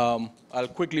 I'll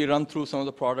quickly run through some of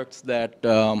the products that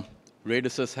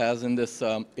Radisys has in this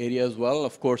area as well.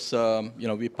 Of course,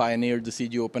 we pioneered the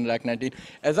CG Open Rack 19.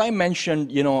 As I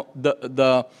mentioned,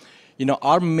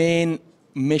 our main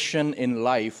mission in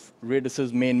life,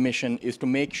 Radisys' main mission, is to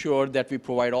make sure that we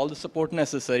provide all the support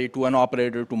necessary to an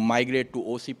operator to migrate to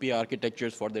OCP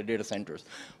architectures for their data centers,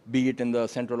 be it in the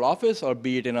central office or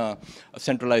be it in a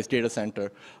centralized data center.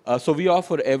 So we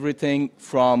offer everything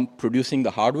from producing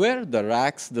the hardware, the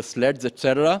racks, the sleds, et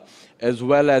cetera, as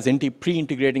well as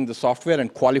pre-integrating the software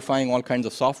and qualifying all kinds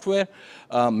of software,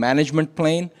 management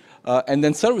plane, and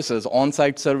then services,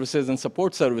 on-site services and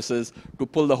support services to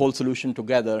pull the whole solution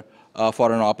together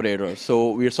for an operator.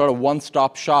 So we're sort of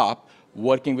one-stop shop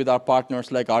working with our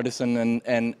partners like Artisan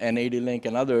and AD-Link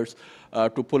and others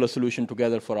to pull a solution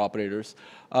together for operators.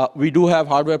 We do have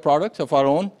hardware products of our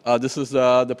own. This is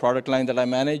the product line that I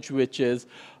manage, which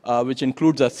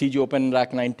includes a CG Open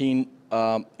Rack 19.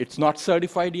 It's not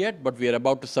certified yet, but we are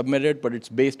about to submit it, but it's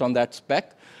based on that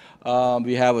spec.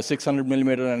 We have a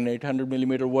 600mm and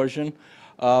 800mm version.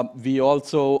 We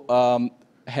also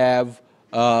have,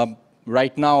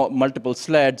 right now, multiple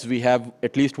sleds. We have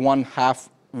at least one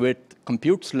half-width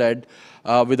compute sled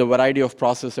with a variety of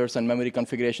processors and memory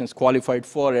configurations qualified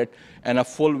for it, and a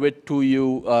full-width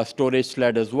 2U storage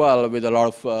sled as well with a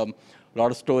lot of a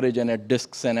lot of storage in it,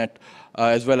 disks in it,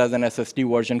 as well as an SSD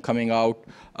version coming out.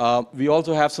 We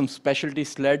also have some specialty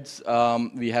sleds.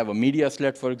 We have a media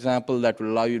sled, for example, that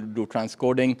will allow you to do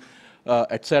transcoding,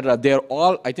 et cetera. They're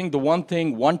all, I think the one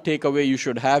takeaway you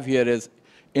should have here is,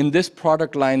 in this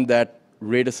product line that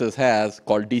Radisys has,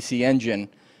 called DC Engine,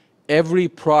 every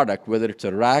product, whether it's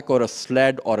a rack or a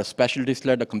sled or a specialty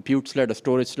sled, a compute sled, a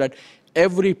storage sled,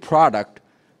 every product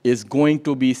is going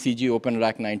to be CG Open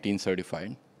Rack 19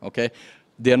 certified, okay?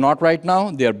 They're not right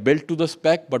now, they're built to the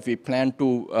spec, but we plan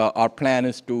to, our plan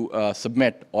is to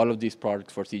submit all of these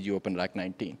products for CG Open Rack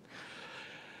 19.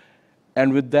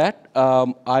 And with that,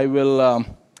 I will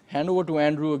hand over to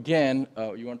Andrew again.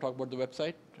 You want to talk about the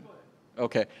website?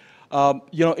 Okay.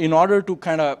 You know, in order to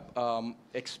kind of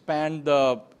expand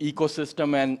the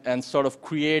ecosystem and sort of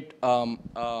create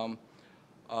a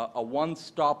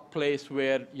one-stop place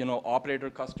where, you know, operator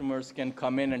customers can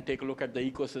come in and take a look at the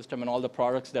ecosystem and all the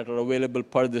products that are available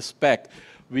per the spec,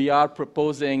 we are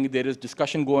proposing, there is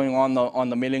discussion going on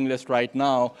the mailing list right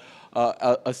now,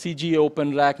 a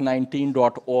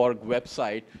cgopenrack19.org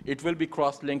website. It will be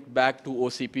cross-linked back to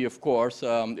OCP, of course.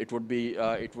 It would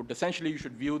essentially, you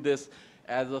should view this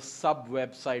as a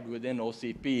sub-website within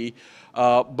OCP,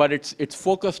 but it's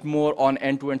focused more on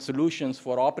end-to-end solutions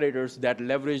for operators that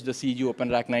leverage the CG Open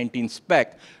Rack 19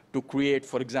 spec to create,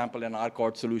 for example, an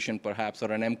R-Cord solution perhaps,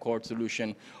 or an M-Cord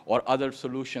solution, or other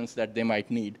solutions that they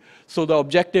might need. So the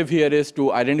objective here is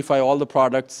to identify all the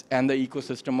products and the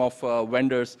ecosystem of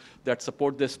vendors that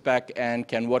support this spec and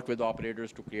can work with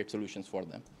operators to create solutions for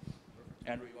them.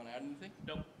 Andrew, you want to add anything?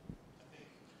 Nope.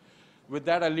 With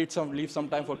that, I'll leave some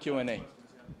time for Q&A.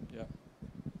 Yeah.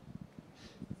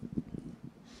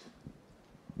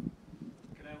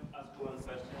 Can I ask one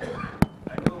question?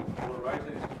 I know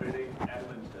Verizon is pretty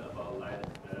adamant about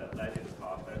lighting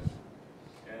process,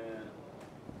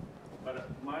 but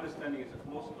my understanding is that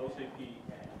most OCP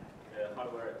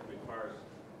hardware requires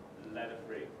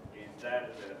lead-free. Is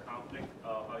that a conflict,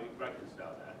 or how you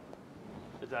reconcile that?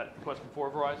 Is that a question for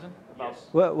Verizon? Yes.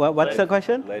 What's the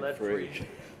question? Lead-free.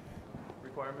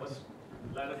 Requirements?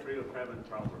 Lead-free requirement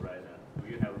from Verizon. Do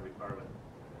you have a requirement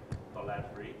for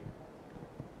lead-free?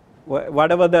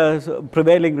 Whatever the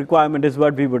prevailing requirement is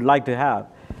what we would like to have.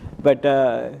 But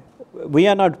we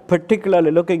are not particularly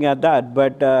looking at that,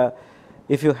 but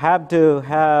if you have to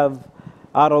have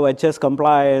ROHS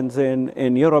compliance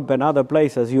in Europe and other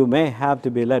places, you may have to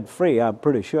be lead-free, I'm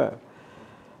pretty sure.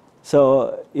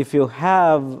 So if you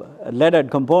have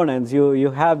leaded components, it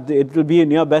will be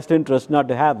in your best interest not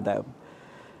to have them.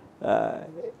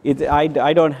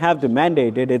 I don't have to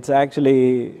mandate it. It's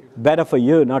actually better for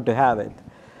you not to have it.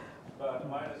 But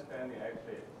my understanding,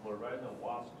 actually, Verizon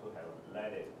wants to have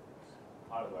leaded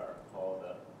hardware for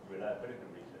the reliability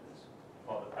reasons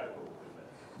for the telco equipment.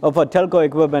 Oh, for telco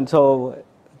equipment. So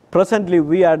presently,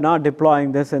 we are not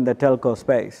deploying this in the telco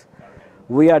space.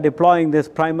 We are deploying this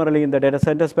primarily in the data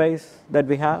center space that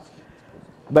we have.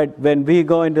 But when we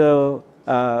go into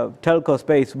telco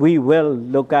space, we will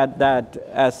look at that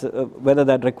as whether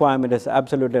that requirement is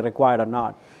absolutely required or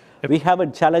not. We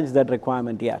haven't challenged that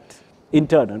requirement yet,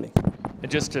 internally.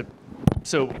 And just to,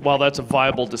 so while that's a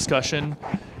viable discussion,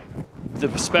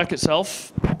 the spec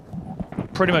itself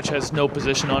pretty much has no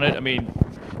position on it. I mean,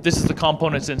 this is the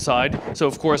components inside, so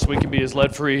of course we can be as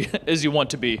lead-free as you want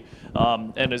to be.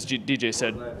 And as DJ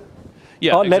said,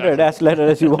 yeah, or exactly. as leaded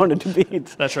as you want it to be.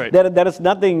 That's right. There is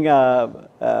nothing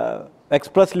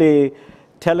expressly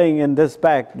telling in this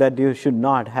spec that you should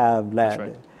not have lead.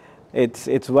 Right.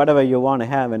 It's whatever you want to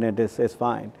have, and it is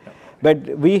fine. Yep.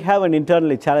 But we haven't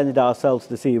internally challenged ourselves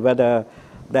to see whether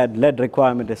that lead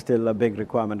requirement is still a big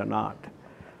requirement or not.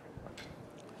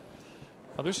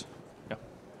 Others? Yeah.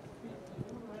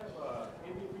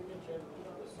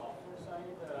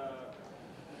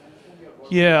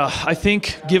 Yeah, I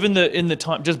think given in the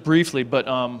time, just briefly, but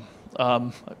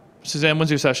Suzanne, when's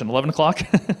your session? 11 o'clock?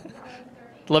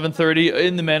 11:30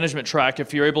 in the management track.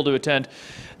 If you're able to attend,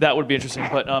 that would be interesting.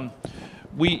 But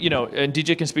we, you know, and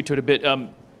DJ can speak to it a bit.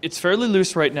 It's fairly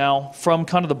loose right now from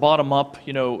kind of the bottom up.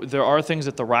 You know, there are things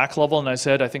at the rack level, and I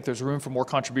think there's room for more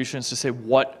contributions to say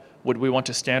what would we want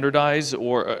to standardize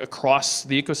or across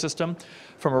the ecosystem.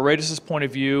 From a Radisys point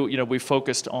of view, you know, we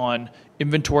focused on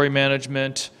inventory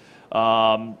management,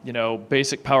 you know,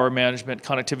 basic power management,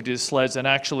 connectivity to sleds, and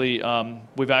actually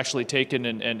we've actually taken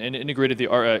and integrated the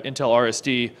Intel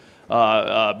RSD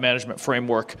management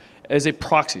framework as a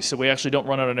proxy. So we actually don't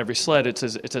run it on every sled. It's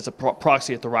as a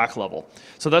proxy at the rack level.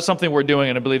 So that's something we're doing,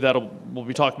 and I believe we'll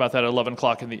be talking about that at 11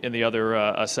 o'clock in the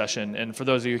other session. And for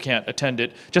those of you who can't attend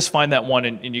it, just find that one,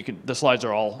 and you can. The slides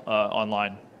are all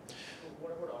online.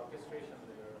 What about orchestration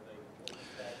there? Like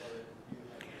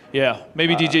Yeah,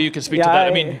 maybe DJ, you can speak to that.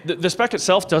 I mean, the spec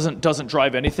itself doesn't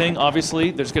drive anything.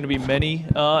 Obviously, there's going to be many,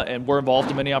 and we're involved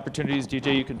in many opportunities.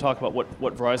 DJ, you can talk about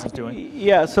what Verizon's doing.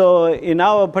 Yeah. So in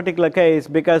our particular case,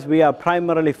 because we are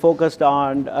primarily focused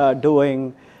on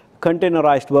doing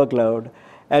containerized workload,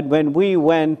 and when we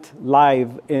went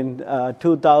live in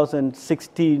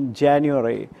 2016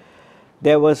 January,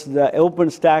 the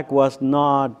OpenStack was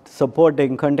not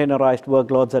supporting containerized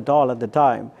workloads at all at the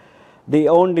time. The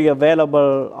only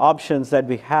available options that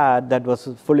we had that was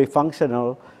fully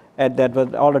functional and that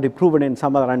was already proven in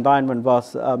some other environment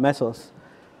was Mesos.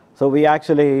 So we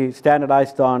actually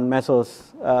standardized on Mesos,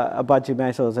 Apache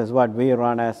Mesos is what we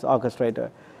run as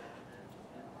orchestrator.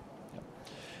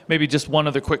 Maybe just one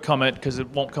other quick comment, because it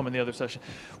won't come in the other session.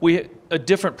 A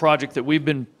different project that we've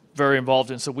been very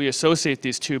involved in, so we associate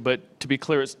these two, but to be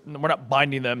clear, we're not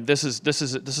binding them. This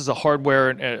is a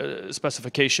hardware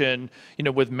specification,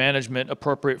 with management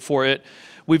appropriate for it.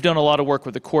 We've done a lot of work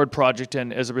with the Cord project,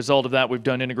 and as a result of that, we've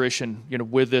done integration,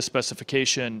 with this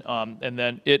specification, and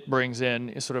then it brings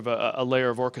in sort of a layer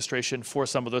of orchestration for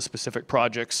some of those specific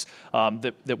projects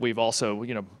that we've also,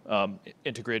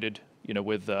 integrated,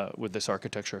 with this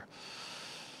architecture.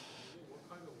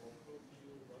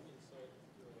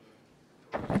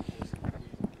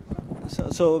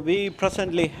 So we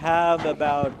presently have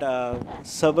about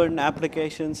 7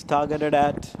 applications targeted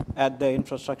at the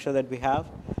infrastructure that we have.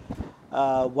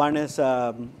 One is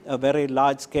a very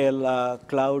large-scale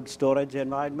cloud storage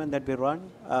environment that we run.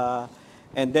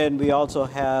 And then we also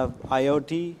have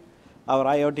IoT. Our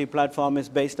IoT platform is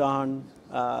based on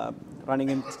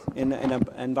running in an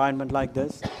environment like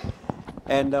this.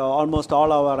 And almost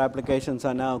all our applications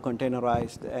are now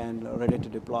containerized and ready to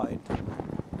deploy it.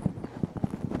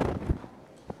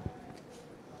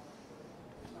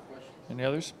 Any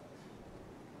others?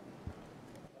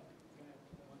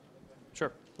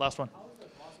 Sure, last one. How is the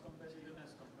cost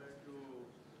competitiveness compared to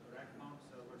rack mount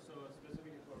server? So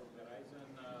specifically for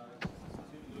Verizon,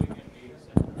 still doing a data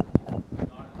center,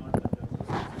 not the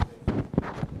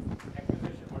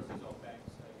acquisition versus OpEx,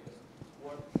 I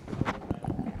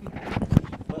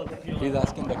guess. He's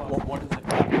asking what is the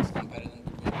cost comparison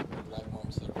between the rack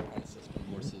mount server kind of system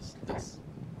versus this?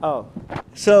 Oh,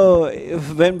 so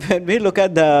when we look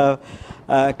at the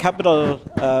capital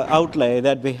outlay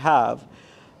that we have,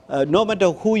 no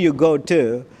matter who you go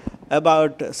to,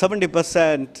 about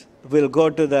 70% will go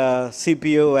to the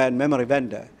CPU and memory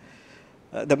vendor.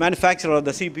 The manufacturer of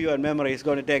the CPU and memory is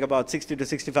going to take about 60 to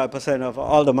 65% of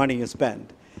all the money you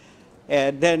spend.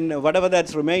 And then whatever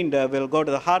that's remainder will go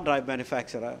to the hard drive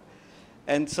manufacturer.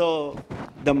 And so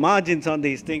the margins on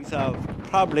these things are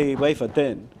probably wafer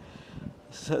thin.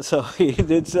 So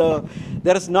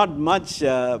there is not much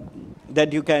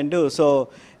that you can do. So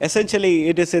essentially,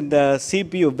 it is in the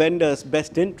CPU vendor's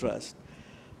best interest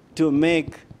to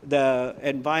make the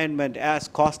environment as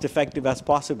cost-effective as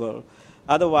possible.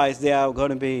 Otherwise, they are going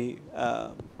to be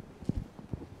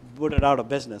booted out of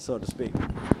business, so to speak.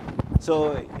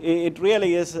 So it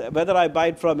really is, whether I buy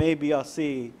it from A, B, or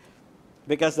C,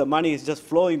 because the money is just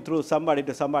flowing through somebody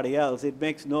to somebody else, it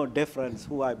makes no difference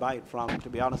who I buy it from, to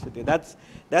be honest with you. That's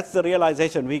the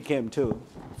realization we came to,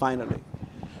 finally.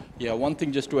 Yeah, one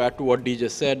thing just to add to what DJ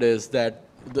said is that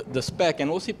the spec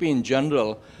and OCP in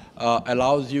general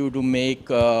allows you to make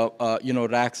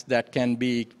racks that can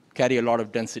carry a lot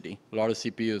of density, a lot of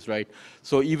CPUs, right?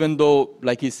 So even though,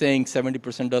 like he's saying,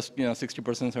 70% does,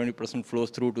 60%, 70%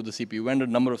 flows through to the CPU vendor,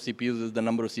 number of CPUs is the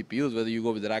number of CPUs, whether you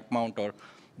go with the rack mount or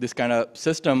this kind of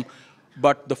system,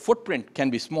 but the footprint can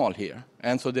be small here.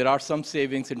 And so there are some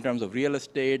savings in terms of real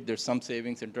estate, there's some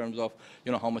savings in terms of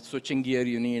how much switching gear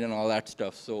you need and all that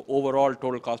stuff. So overall,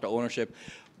 total cost of ownership.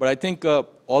 But I think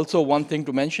also one thing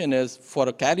to mention is for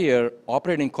a carrier,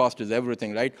 operating cost is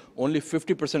everything, right? Only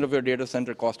 50% of your data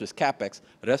center cost is CapEx.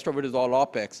 The rest of it is all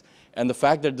OpEx. And the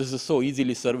fact that this is so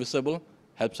easily serviceable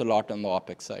helps a lot on the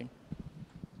OpEx side.